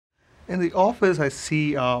In the office, I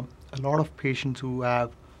see a lot of patients who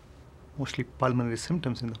have mostly pulmonary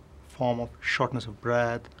symptoms in the form of shortness of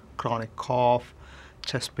breath, chronic cough,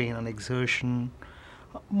 chest pain and exertion,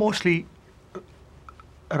 mostly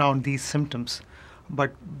around these symptoms.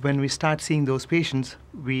 But when we start seeing those patients,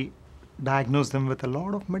 we diagnose them with a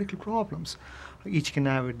lot of medical problems. Each can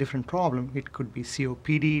have a different problem. It could be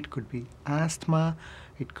COPD, it could be asthma,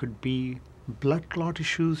 it could be blood clot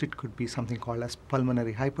issues, it could be something called as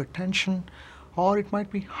pulmonary hypertension, or it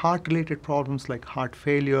might be heart-related problems like heart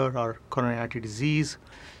failure or coronary artery disease.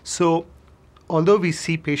 So, although we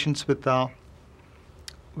see patients with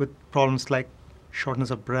problems like shortness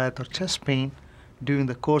of breath or chest pain, during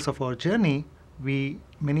the course of our journey, we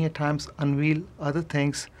many a times unveil other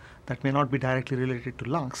things that may not be directly related to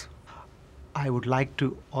lungs. I would like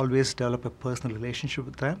to always develop a personal relationship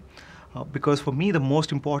with them because for me the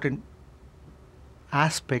most important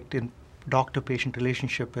aspect in doctor-patient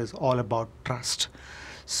relationship is all about trust.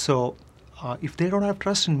 So if they don't have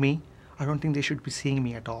trust in me, I don't think they should be seeing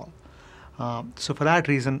me at all. So for that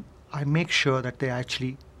reason, I make sure that they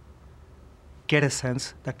actually get a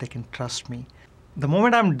sense that they can trust me. The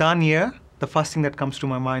moment I'm done here, the first thing that comes to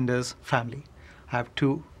my mind is family. I have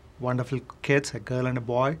two wonderful kids, a girl and a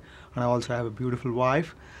boy, and I also have a beautiful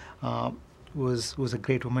wife who was a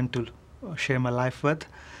great woman to share my life with.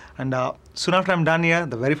 And soon after I'm done here,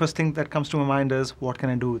 the very first thing that comes to my mind is what can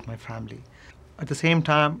I do with my family? At the same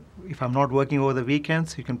time, if I'm not working over the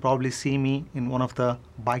weekends, you can probably see me in one of the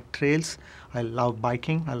bike trails. I love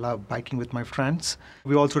biking. I love biking with my friends.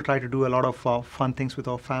 We also try to do a lot of fun things with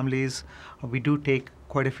our families. We do take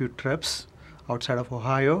quite a few trips outside of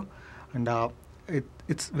Ohio, and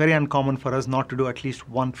it's very uncommon for us not to do at least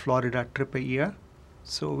one Florida trip a year.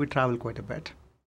 So we travel quite a bit.